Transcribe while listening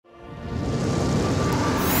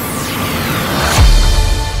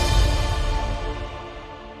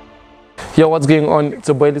Yo, what's going on? It's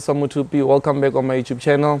a boy Mutupi. Welcome back on my YouTube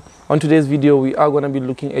channel. On today's video, we are going to be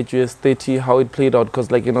looking at US30, how it played out, because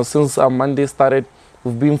since Monday started,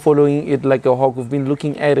 we've been following it like a hawk. We've been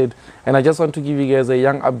looking at it, and I just want to give you guys a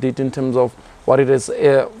young update in terms of what it is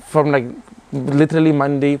from literally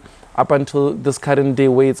Monday up until this current day,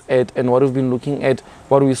 where it's at, and what we've been looking at,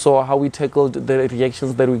 what we saw, how we tackled the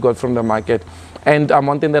reactions that we got from the market. And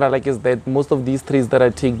one thing that I like is that most of these trades that I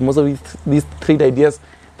take, most of these trade ideas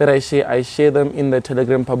that I share them in the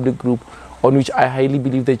Telegram public group, on which I highly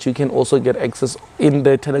believe that you can also get access in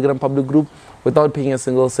the Telegram public group without paying a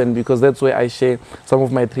single cent, because that's where I share some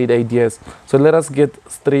of my trade ideas. So let us get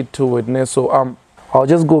straight to it now. So I'll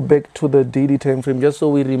just go back to the daily time frame just so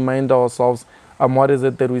we remind ourselves what is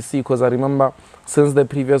it that we see, because I remember since the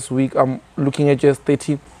previous week I'm looking at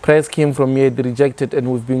US30, price came from here, it rejected,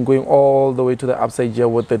 and we've been going all the way to the upside here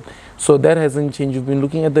with it. So that hasn't changed. We've been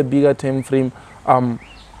looking at the bigger time frame,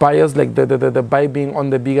 buyers, like the buy being on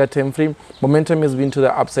the bigger time frame, momentum has been to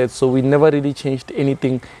the upside, so we never really changed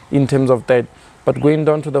anything in terms of that. But going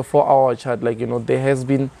down to the 4-hour chart, there has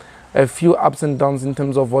been a few ups and downs in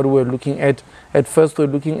terms of what we're looking at. At first we're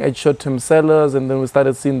looking at short-term sellers, and then we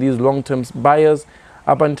started seeing these long-term buyers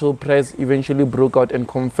up until price eventually broke out and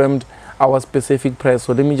confirmed our specific price.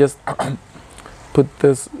 So let me just put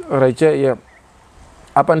this right here. Yeah,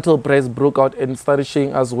 up until price broke out and started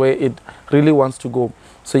showing us where it really wants to go.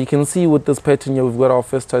 So you can see with this pattern here, we've got our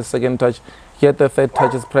first touch, second touch, here the third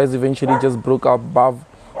touch, as price eventually just broke above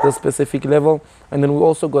the specific level, and then we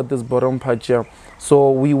also got this bottom patch here.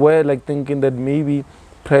 So we were thinking that maybe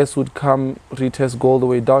price would come retest, go all the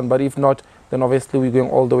way down, but if not, then obviously we're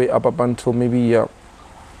going all the way up until maybe here,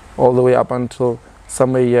 all the way up until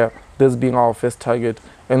somewhere here, this being our first target.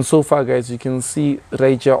 And so far, guys, you can see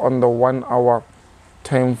right here on the 1-hour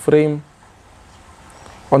time frame,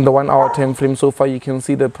 so far you can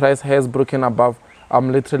see the price has broken above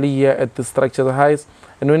literally here at the structural highs.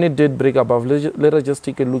 And when it did break above, let us just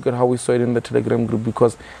take a look at how we saw it in the Telegram group,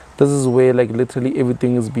 because this is where literally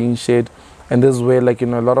everything is being shared, and this is where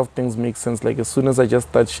a lot of things make sense. As soon as I just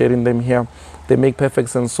start sharing them here, they make perfect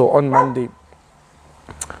sense. So on Monday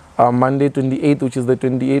 28th, which is the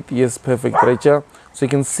 28th, yes, perfect, right here. So you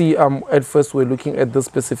can see at first we're looking at the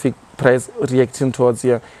specific price reacting towards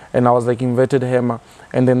here, and I was inverted hammer,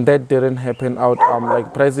 and then that didn't happen out.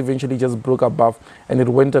 Price eventually just broke above and it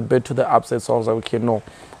went a bit to the upside. So I was like, okay, no,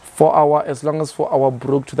 4-hour, as long as 4-hour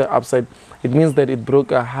broke to the upside, it means that it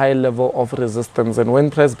broke a high level of resistance. And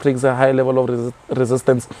when price breaks a high level of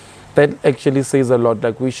resistance, that actually says a lot.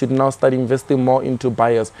 We should now start investing more into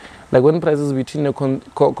buyers. When prices between a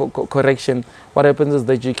correction, what happens is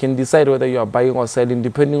that you can decide whether you are buying or selling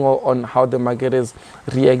depending on how the market is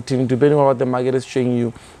reacting, depending on what the market is showing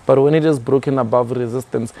you. But when it is broken above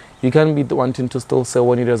resistance, you can't be wanting to still sell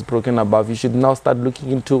when it is broken above. You should now start looking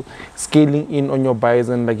into scaling in on your buys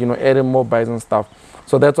and adding more buys and stuff.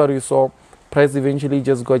 So that's what we saw. Price eventually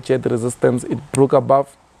just got at resistance, it broke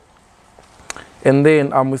above, and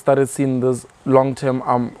then we started seeing this long-term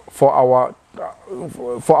 4-hour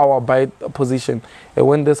buy position. And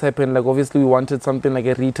when this happened, obviously we wanted something like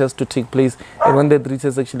a retest to take place, and when that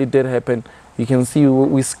retest actually did happen, you can see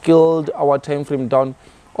we scaled our time frame down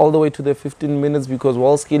all the way to the 15 minutes, because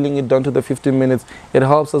while scaling it down to the 15 minutes, it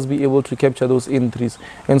helps us be able to capture those entries.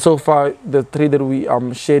 And so far, the trade that we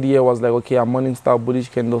shared here was okay, our Morningstar bullish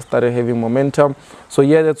candle started having momentum. So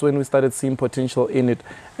yeah, that's when we started seeing potential in it.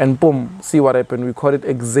 And boom, see what happened. We caught it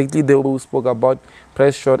exactly the way we spoke about.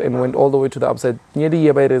 Price short and went all the way to the upside, nearly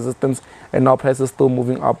here by resistance, and now price is still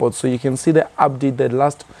moving upwards. So you can see the update, the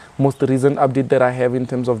last most recent update that I have in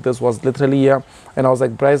terms of this was literally here, and I was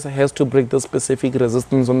like, price has to break the specific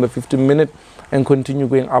resistance on the 15-minute and continue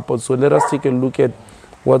going upwards. So let us take a look at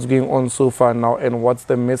what's going on so far now and what's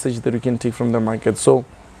the message that we can take from the market. So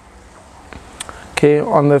okay,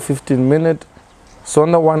 on the 15-minute, so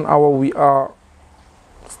on the 1-hour, we are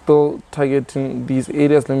still targeting these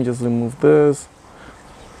areas. Let me just remove this.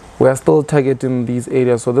 We are still targeting these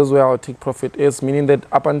areas, so this is where our take profit is, meaning that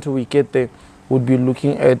up until we get there, we'll be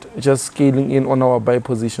looking at just scaling in on our buy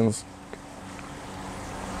positions.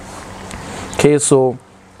 Okay, so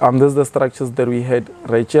this is the structures that we had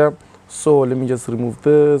right here. So let me just remove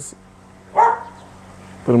this,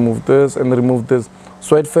 and remove this.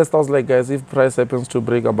 So at first I was like, guys, if price happens to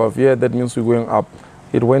break above here, that means we're going up.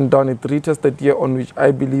 It went down, it retested here, on which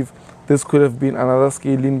I believe this could have been another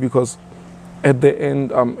scaling, because at the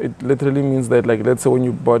end it literally means that let's say when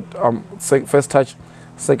you bought first touch,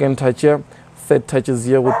 second touch here, third touch is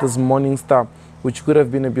here with this Morningstar, which could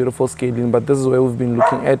have been a beautiful scaling, but this is where we've been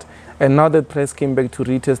looking at. And now that price came back to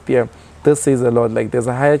retest here, this says a lot. There's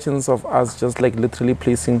a higher chance of us just literally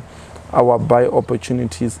placing our buy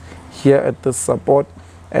opportunities here at this support,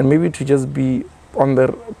 and maybe to just be on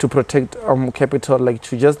the to protect capital, like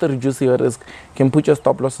to just reduce your risk. You can put your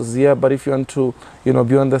stop losses here, but if you want to, you know,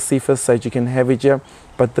 be on the safest side, you can have it here,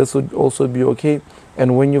 but this would also be okay.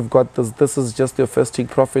 And when you've got this is just your first take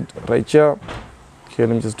profit right here. Okay,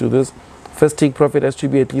 let me just do this. First take profit has to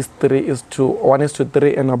be at least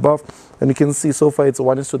 1:3 and above, and you can see so far it's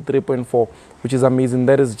 1:3.4, which is amazing.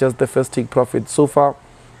 That is just the first take profit. So far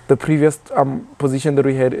the previous position that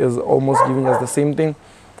we had is almost giving us the same thing,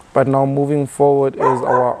 but now moving forward is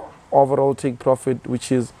our overall take profit,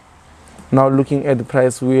 which is now looking at the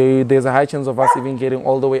price. There's a high chance of us even getting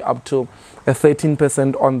all the way up to a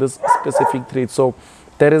 13% on this specific trade. So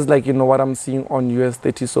that is, like, you know, what I'm seeing on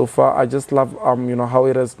US30 so far. I just love you know, how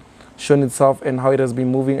it has shown itself and how it has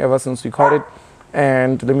been moving ever since we caught it.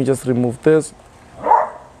 And let me just remove this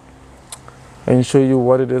and show you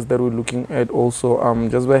what it is that we're looking at also,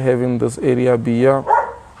 just by having this area be here,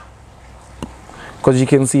 because you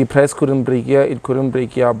can see price couldn't break here, it couldn't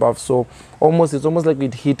break here above. So it's almost like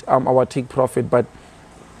it hit our take profit, but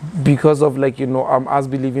because of, like, you know, us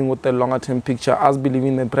believing with the longer term picture, us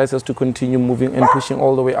believing that price has to continue moving and pushing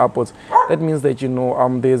all the way upwards, that means that, you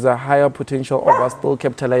know, there's a higher potential of us still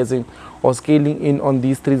capitalizing or scaling in on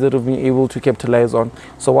these trades that we've been able to capitalize on.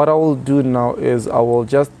 So what I will do now is I will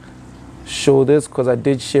just show this, because I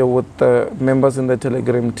did share with the members in the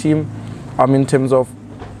Telegram team, in terms of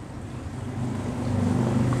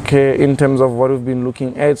what we've been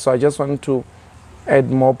looking at. So I just want to add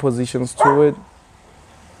more positions to it.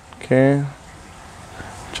 Okay,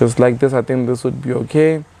 just like this. I think this would be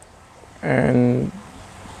okay, and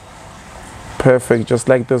perfect, just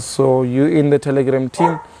like this. So you in the Telegram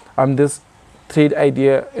team, this trade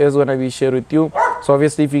idea is going to be shared with you. So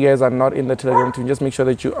obviously, if you guys are not in the Telegram team, just make sure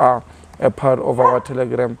that you are a part of our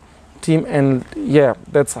Telegram team, and yeah,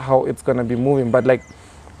 that's how it's going to be moving. But like,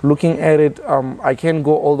 looking at it, I can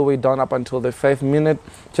go all the way down up until the 5 minute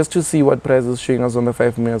just to see what price is showing us on the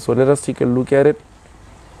 5 minutes. So let us take a look at it.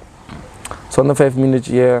 So on the 5 minute,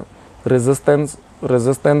 yeah, resistance,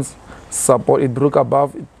 support, it broke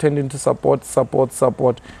above, it turned into support.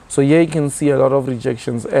 So here you can see a lot of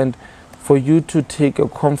rejections, and for you to take a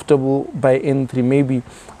comfortable buy entry, maybe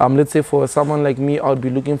let's say for someone like me, I would be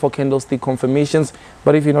looking for candlestick confirmations.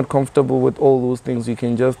 But if you're not comfortable with all those things, you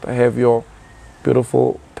can just have your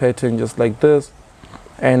beautiful pattern just like this.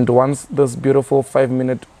 And once this beautiful 5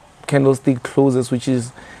 minute candlestick closes, which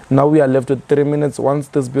is now we are left with 3 minutes, once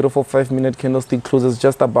this beautiful 5 minute candlestick closes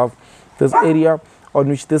just above this area, on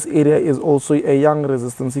which this area is also a young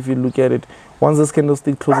resistance, if you look at it, once this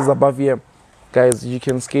candlestick closes above here, guys, you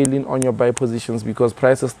can scale in on your buy positions, because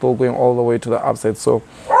price is still going all the way to the upside. So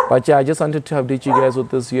but yeah, I just wanted to update you guys with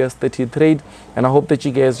this US30 trade, and I hope that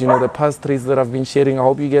you guys, you know, the past trades that I've been sharing, I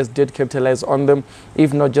hope you guys did capitalize on them.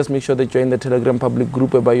 If not, just make sure that you're in the Telegram public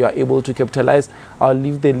group whereby you are able to capitalize. I'll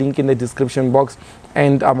leave the link in the description box.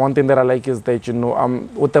 And one thing that I like is that, you know,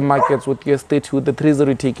 with the markets, with US30, with the trades that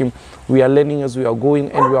we're taking, we are learning as we are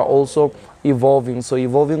going, and we are also evolving. So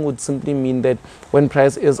evolving would simply mean that when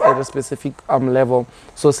price is at a specific level,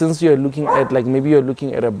 so since you're looking at, like, maybe you're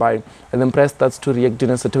looking at a buy, and then price starts to react in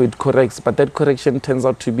a certain way, it corrects, but that correction turns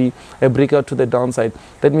out to be a breakout to the downside.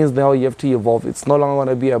 That means now you have to evolve. It's no longer going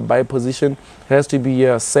to be a buy position, it has to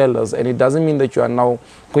be sellers. And it doesn't mean that you are now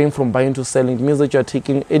going from buying to selling. It means that you are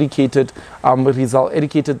taking educated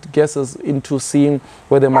guesses into seeing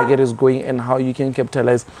where the market is going and how you can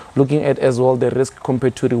capitalize, looking at as well the risk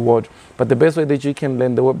compared to reward. But the best way that you can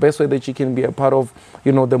learn, the best way that you can be a part of,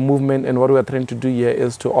 you know, the movement and what we are trying to do here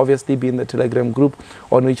is to obviously be in the Telegram group,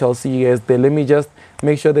 on which I'll see you guys there. Let me just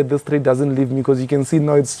make sure that this trade doesn't leave me, because you can see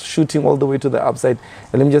now it's shooting all the way to the upside,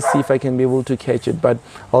 and let me just see if I can be able to catch it. But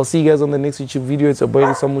I'll see you guys on the next YouTube video. It's your boy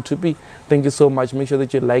Mutupi. Thank you so much. Make sure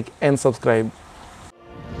that you like and subscribe.